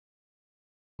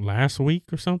last week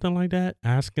or something like that,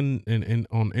 asking in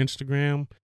on Instagram.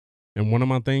 And one of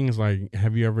my things, like,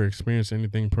 have you ever experienced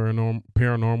anything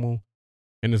paranormal?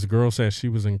 And this girl said she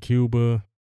was in Cuba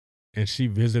and she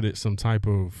visited some type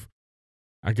of,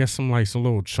 I guess some like some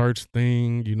little church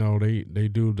thing, you know, they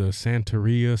do the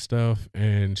Santeria stuff,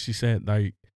 and she said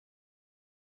like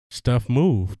stuff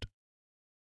moved,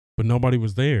 but nobody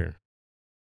was there.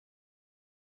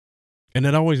 And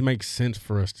it always makes sense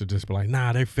for us to just be like,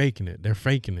 nah, they're faking it. They're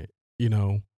faking it, you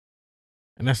know?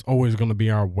 And that's always going to be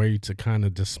our way to kind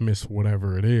of dismiss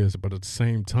whatever it is. But at the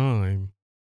same time,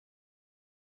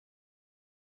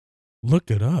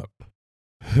 look it up.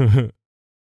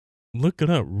 Look it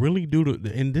up. Really do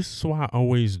the, and this is why I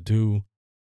always do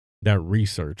that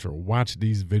research or watch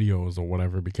these videos or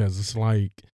whatever, because it's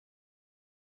like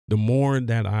the more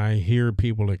that I hear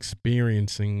people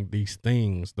experiencing these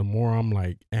things, the more I'm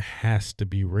like, it has to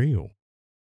be real.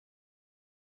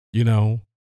 You know,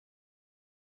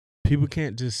 people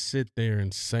can't just sit there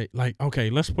and say, like, okay,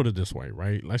 let's put it this way,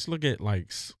 right? Let's look at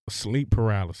like sleep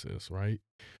paralysis, right?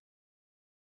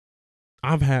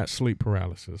 I've had sleep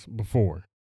paralysis before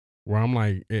where I'm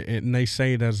like, and they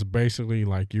say that's basically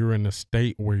like you're in a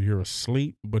state where you're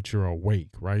asleep, but you're awake,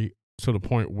 right? To the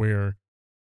point where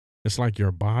it's like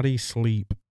your body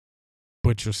sleep,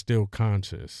 but you're still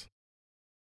conscious.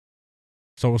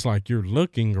 So it's like you're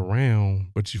looking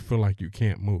around, but you feel like you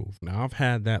can't move. Now, I've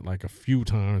had that like a few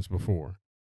times before.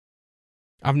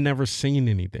 I've never seen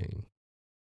anything.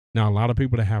 Now, a lot of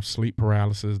people that have sleep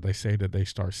paralysis, they say that they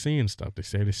start seeing stuff. They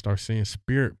say they start seeing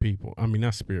spirit people. I mean,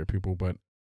 not spirit people, but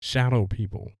shadow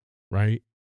people, right?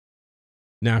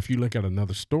 Now, if you look at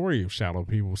another story of shadow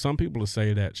people, some people will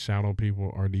say that shadow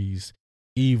people are these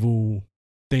evil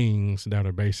things that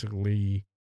are basically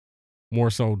more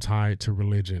so tied to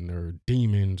religion or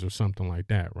demons or something like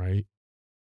that, right?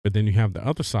 But then you have the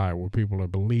other side where people are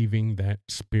believing that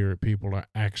spirit people are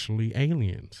actually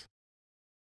aliens.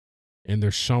 And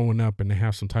they're showing up and they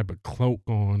have some type of cloak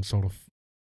on, sort of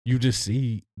you just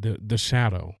see the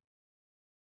shadow.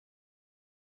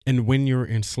 And when you're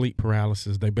in sleep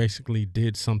paralysis, they basically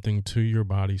did something to your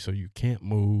body so you can't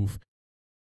move.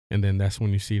 And then that's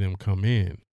when you see them come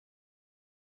in.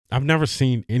 I've never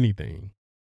seen anything,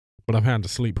 but I've had the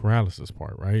sleep paralysis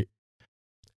part, right?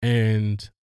 And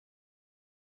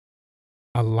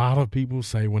a lot of people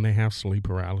say when they have sleep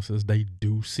paralysis, they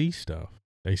do see stuff.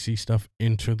 They see stuff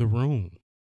enter the room.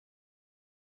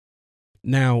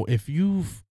 Now, if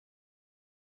you've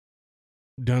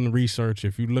done research,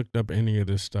 if you looked up any of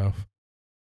this stuff,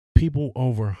 people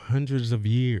over hundreds of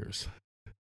years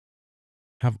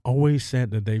have always said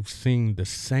that they've seen the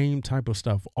same type of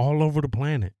stuff all over the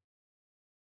planet.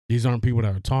 These aren't people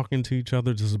that are talking to each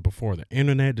other. This is before the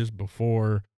internet, this is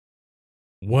before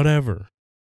whatever.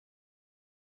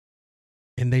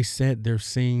 And they said they're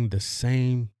seeing the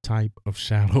same type of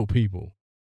shadow people.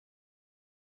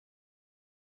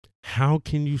 How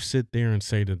can you sit there and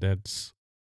say that that's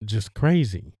just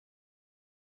crazy?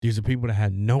 These are people that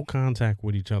had no contact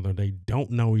with each other. They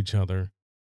don't know each other.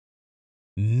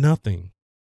 Nothing.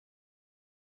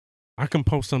 I can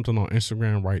post something on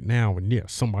Instagram right now, and yeah,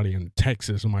 somebody in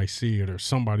Texas might see it, or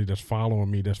somebody that's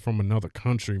following me that's from another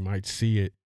country might see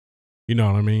it. You know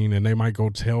what I mean? And they might go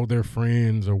tell their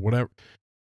friends or whatever.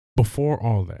 Before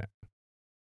all that,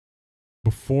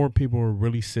 before people were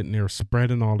really sitting there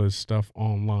spreading all this stuff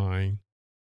online,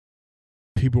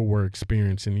 people were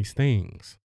experiencing these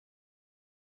things.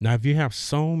 Now, if you have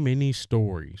so many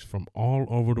stories from all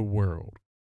over the world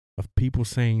of people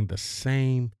saying the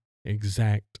same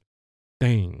exact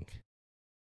thing,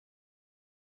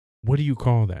 what do you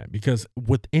call that? Because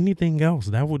with anything else,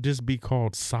 that would just be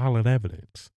called solid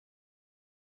evidence.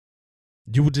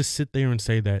 You would just sit there and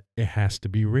say that it has to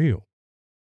be real.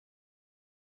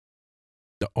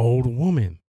 The old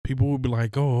woman, people would be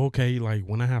like, oh, okay, like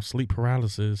when I have sleep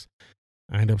paralysis,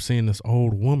 I end up seeing this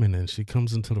old woman and she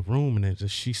comes into the room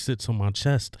and she sits on my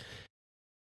chest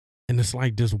and it's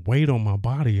like this weight on my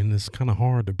body and it's kind of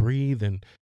hard to breathe. And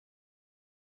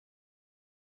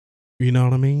you know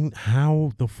what I mean?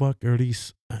 How the fuck are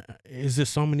these, is there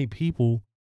so many people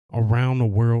around the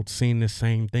world seeing the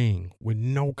same thing with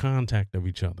no contact of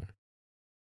each other.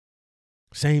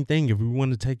 Same thing if we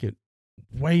want to take it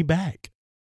way back.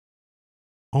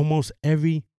 Almost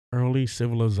every early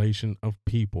civilization of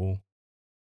people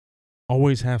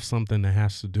always have something that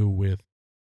has to do with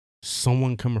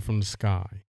someone coming from the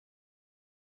sky.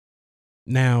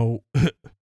 Now,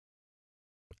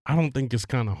 I don't think it's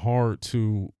kind of hard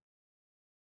to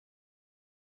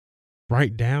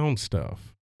write down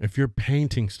stuff. If you're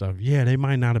painting stuff, yeah, they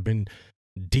might not have been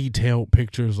detailed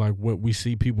pictures like what we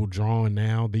see people drawing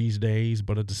now these days,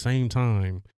 but at the same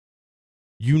time,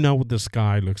 you know what the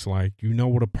sky looks like. You know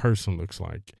what a person looks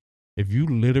like. If you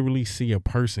literally see a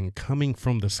person coming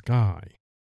from the sky,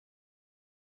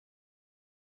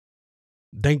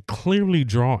 they clearly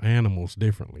draw animals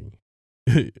differently.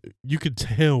 You could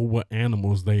tell what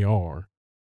animals they are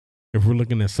if we're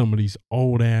looking at some of these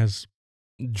old ass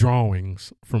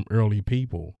drawings from early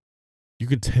people. You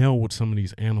could tell what some of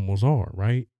these animals are,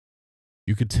 right?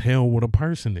 You could tell what a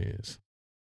person is.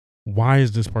 Why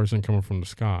is this person coming from the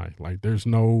sky? Like, there's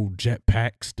no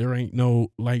jetpacks. There ain't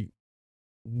no, like,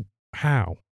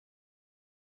 how?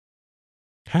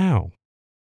 How?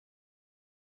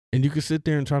 And you can sit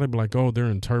there and try to be like, oh, they're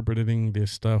interpreting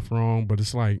this stuff wrong. But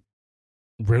it's like,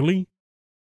 really?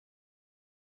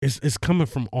 It's coming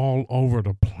from all over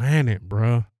the planet,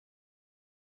 bruh.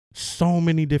 So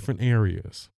many different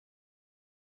areas.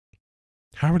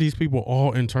 How are these people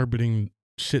all interpreting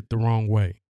shit the wrong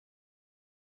way?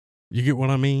 You get what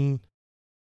I mean?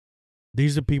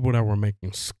 These are people that were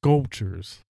making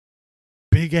sculptures,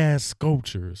 big ass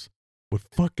sculptures with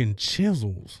fucking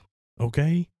chisels,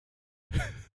 okay?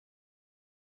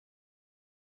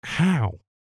 How?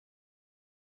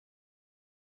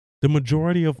 The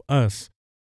majority of us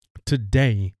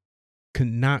today could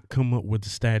not come up with the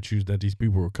statues that these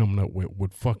people were coming up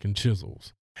with fucking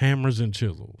chisels, hammers and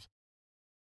chisels.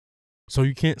 So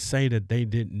you can't say that they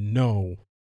didn't know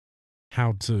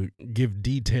how to give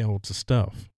detail to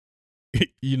stuff.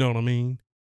 You know what I mean?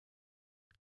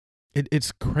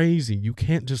 It's crazy. You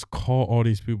can't just call all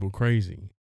these people crazy.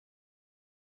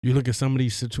 You look at some of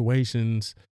these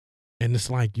situations and it's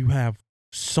like you have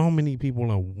so many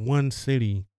people in one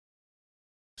city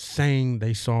saying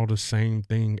they saw the same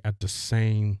thing at the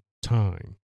same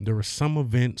time. There are some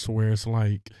events where it's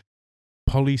like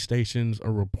police stations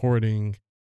are reporting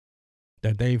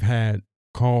that they've had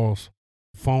calls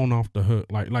phone off the hook,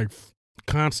 like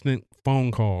constant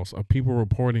phone calls of people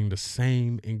reporting the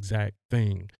same exact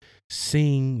thing,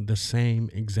 seeing the same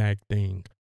exact thing,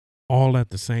 all at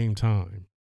the same time.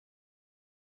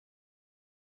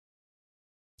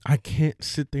 I can't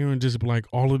sit there and just be like,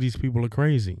 all of these people are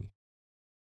crazy.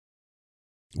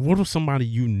 What if somebody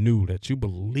you knew that you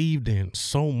believed in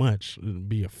so much,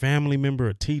 be a family member,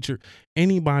 a teacher,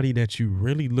 anybody that you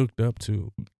really looked up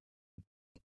to,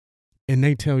 and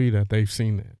they tell you that they've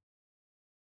seen that?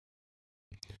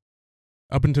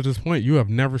 Up until this point, you have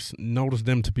never noticed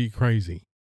them to be crazy.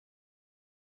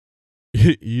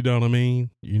 You know what I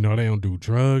mean? You know they don't do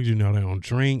drugs. You know they don't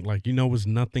drink. Like, you know, it's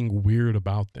nothing weird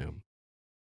about them.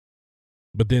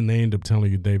 But then they end up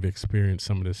telling you they've experienced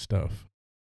some of this stuff.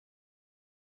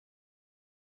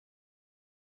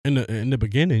 In the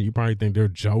beginning, you probably think they're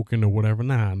joking or whatever.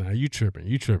 Nah, you tripping.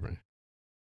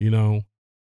 You know?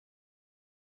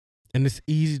 And it's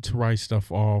easy to write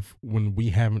stuff off when we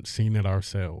haven't seen it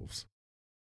ourselves.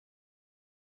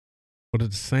 But at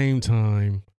the same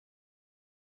time,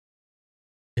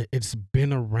 it's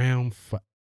been around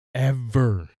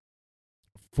forever.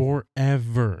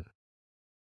 Forever.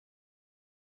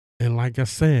 And like I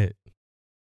said,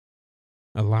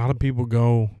 a lot of people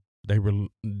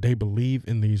they believe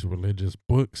in these religious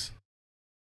books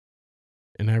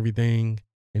and everything.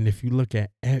 And if you look at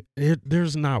it,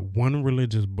 there's not one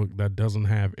religious book that doesn't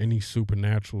have any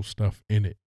supernatural stuff in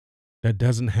it, that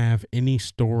doesn't have any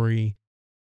story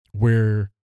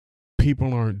where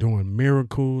people aren't doing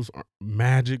miracles or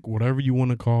magic, whatever you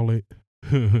want to call it.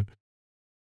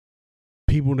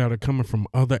 People that are coming from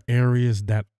other areas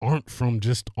that aren't from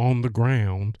just on the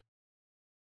ground.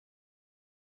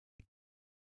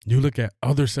 You look at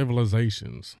other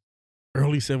civilizations,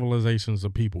 early civilizations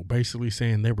of people basically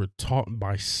saying they were taught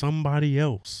by somebody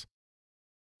else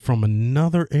from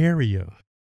another area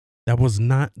that was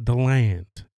not the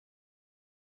land.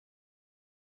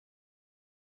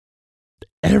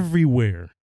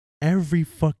 Everywhere, every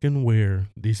fucking where,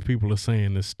 these people are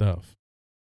saying this stuff.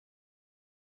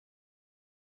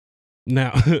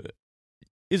 Now,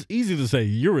 it's easy to say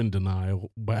you're in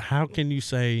denial, but how can you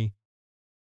say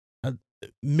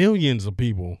millions of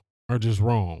people are just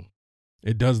wrong?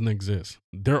 It doesn't exist.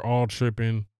 They're all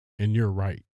tripping and you're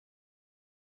right.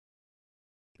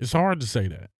 It's hard to say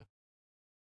that.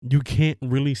 You can't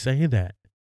really say that.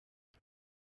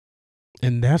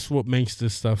 And that's what makes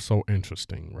this stuff so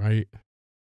interesting, right?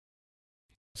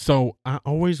 So I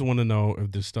always want to know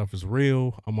if this stuff is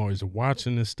real. I'm always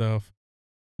watching this stuff.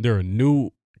 There are new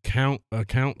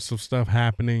accounts of stuff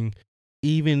happening.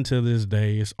 Even to this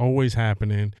day, it's always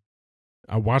happening.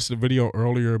 I watched a video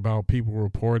earlier about people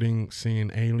reporting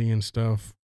seeing alien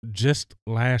stuff just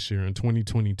last year in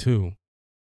 2022.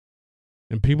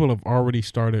 And people have already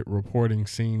started reporting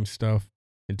seeing stuff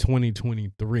in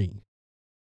 2023.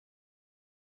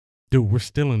 Dude, we're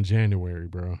still in January,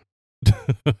 bro.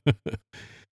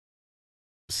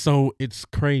 So it's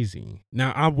crazy.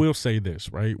 Now, I will say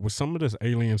this, right? With some of this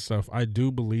alien stuff, I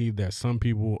do believe that some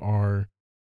people are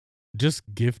just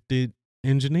gifted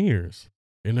engineers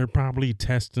and they're probably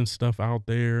testing stuff out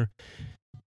there.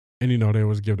 And, they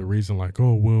always give the reason like,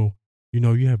 oh, well,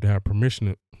 you have to have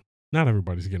permission. Not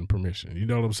everybody's getting permission. You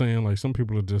know what I'm saying? Like some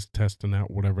people are just testing out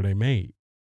whatever they made.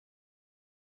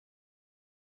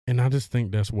 And I just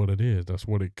think that's what it is. That's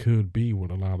what it could be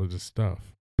with a lot of this stuff.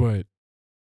 But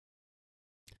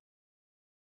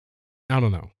I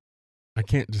don't know. I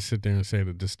can't just sit there and say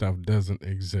that this stuff doesn't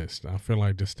exist. I feel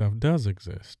like this stuff does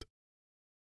exist.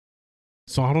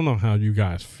 So I don't know how you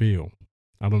guys feel.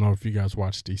 I don't know if you guys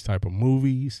watch these type of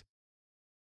movies.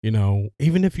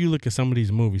 Even if you look at some of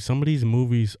these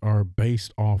movies are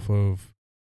based off of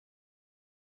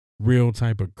real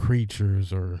type of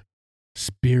creatures or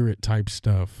spirit type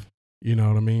stuff. You know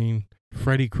what I mean?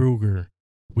 Freddy Krueger.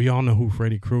 We all know who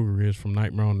Freddy Krueger is from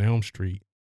Nightmare on Elm Street.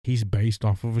 He's based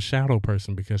off of a shadow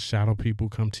person because shadow people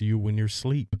come to you when you're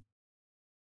asleep.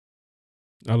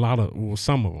 Some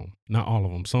of them, not all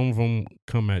of them. Some of them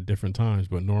come at different times,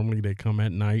 but normally they come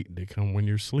at night. They come when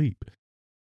you're asleep.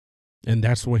 And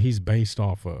that's what he's based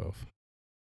off of.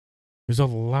 There's a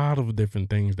lot of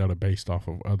different things that are based off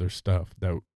of other stuff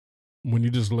that when you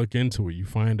just look into it, you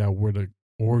find out where the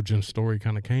origin story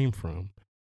kind of came from.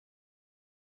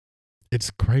 It's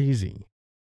crazy.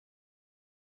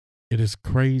 It is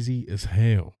crazy as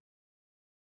hell.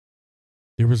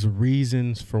 There was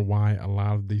reasons for why a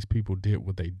lot of these people did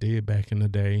what they did back in the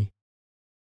day.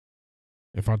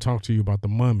 If I talk to you about the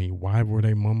mummy, why were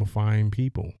they mummifying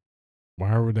people?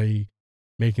 Why were they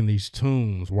making these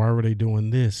tombs? Why were they doing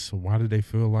this? Why did they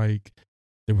feel like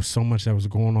there was so much that was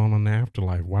going on in the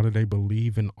afterlife? Why did they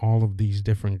believe in all of these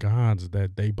different gods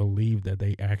that they believed that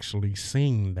they actually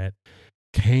seen that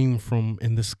came from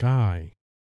in the sky?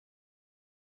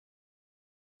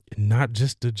 Not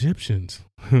just Egyptians.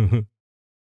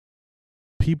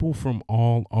 People from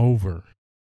all over.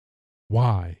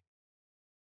 Why?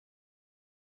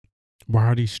 Why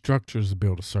are these structures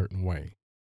built a certain way?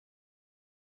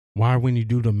 Why, when you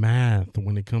do the math,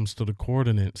 when it comes to the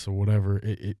coordinates or whatever,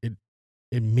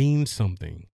 it means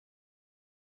something.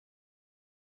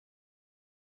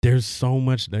 There's so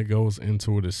much that goes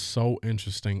into it. It's so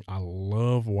interesting. I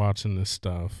love watching this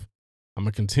stuff. I'm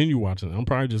going to continue watching it. I'm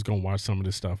probably just going to watch some of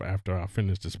this stuff after I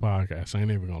finish this podcast. I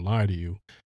ain't even going to lie to you.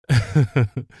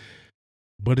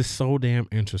 But it's so damn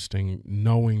interesting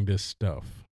knowing this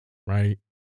stuff, right?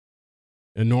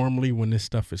 And normally when this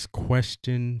stuff is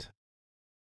questioned,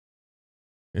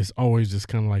 it's always just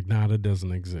kind of like, nah, that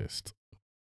doesn't exist.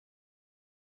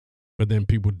 But then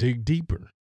people dig deeper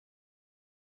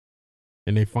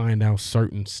and they find out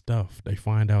certain stuff. They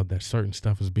find out that certain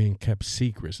stuff is being kept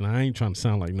secrets. And I ain't trying to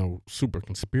sound like no super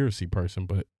conspiracy person,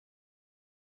 but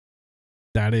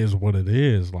that is what it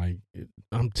is. Like,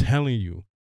 I'm telling you,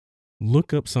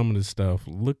 look up some of this stuff.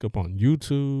 Look up on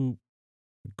YouTube,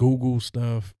 Google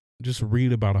stuff. Just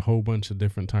read about a whole bunch of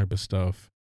different type of stuff.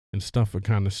 And stuff will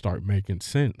kind of start making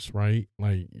sense, right?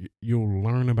 Like, you'll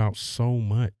learn about so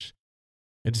much.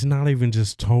 It's not even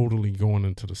just totally going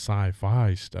into the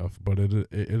sci-fi stuff, but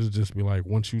it'll just be like,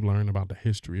 once you learn about the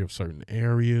history of certain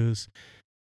areas,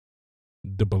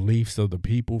 the beliefs of the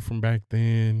people from back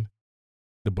then,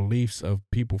 the beliefs of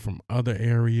people from other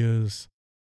areas,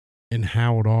 and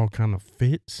how it all kind of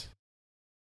fits.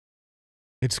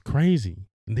 It's crazy.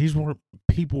 And these were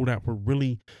people that were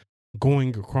really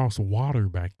going across water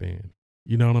back then.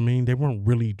 You know what I mean? They weren't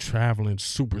really traveling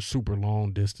super, super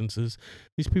long distances.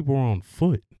 These people were on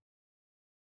foot.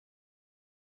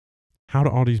 How do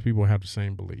all these people have the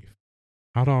same belief?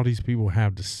 How do all these people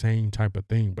have the same type of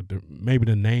thing, but maybe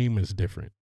the name is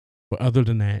different? But other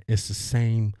than that, it's the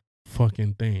same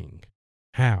fucking thing.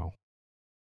 How?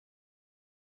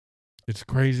 It's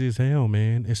crazy as hell,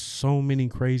 man. It's so many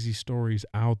crazy stories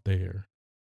out there.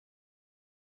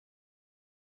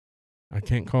 I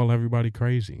can't call everybody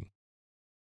crazy.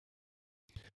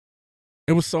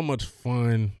 It was so much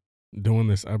fun doing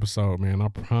this episode, man. I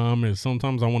promise.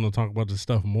 Sometimes I want to talk about this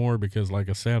stuff more because, like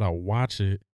I said, I watch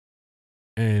it,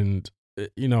 and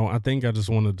I think I just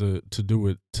wanted to do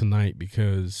it tonight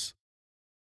because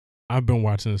I've been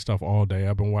watching this stuff all day.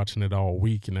 I've been watching it all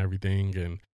week and everything,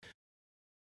 and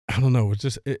I don't know.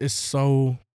 It's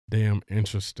so damn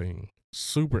interesting,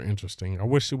 super interesting. I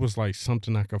wish it was like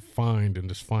something I could find and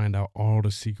just find out all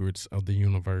the secrets of the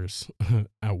universe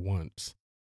at once.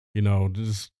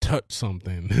 Just touch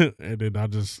something and then I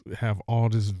just have all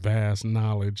this vast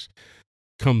knowledge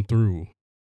come through.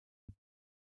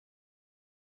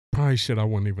 Probably shit I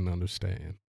wouldn't even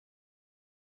understand.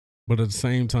 But at the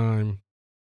same time,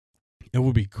 it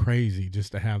would be crazy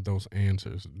just to have those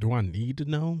answers. Do I need to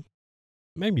know?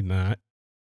 Maybe not.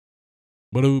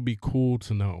 But it would be cool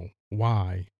to know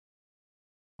why.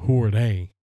 Who are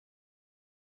they?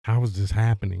 How is this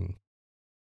happening?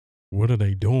 What are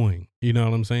they doing? You know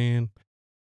what I'm saying?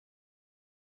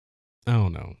 I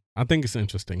don't know. I think it's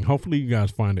interesting. Hopefully, you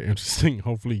guys find it interesting.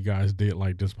 Hopefully, you guys did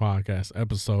like this podcast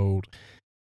episode.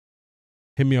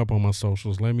 Hit me up on my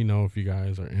socials. Let me know if you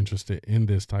guys are interested in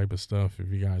this type of stuff. If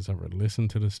you guys ever listen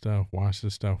to this stuff, watch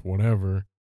this stuff, whatever.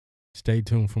 Stay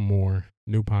tuned for more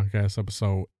new podcast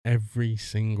episode every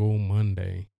single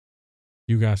Monday.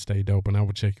 You guys stay dope, and I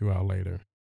will check you out later.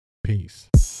 Peace.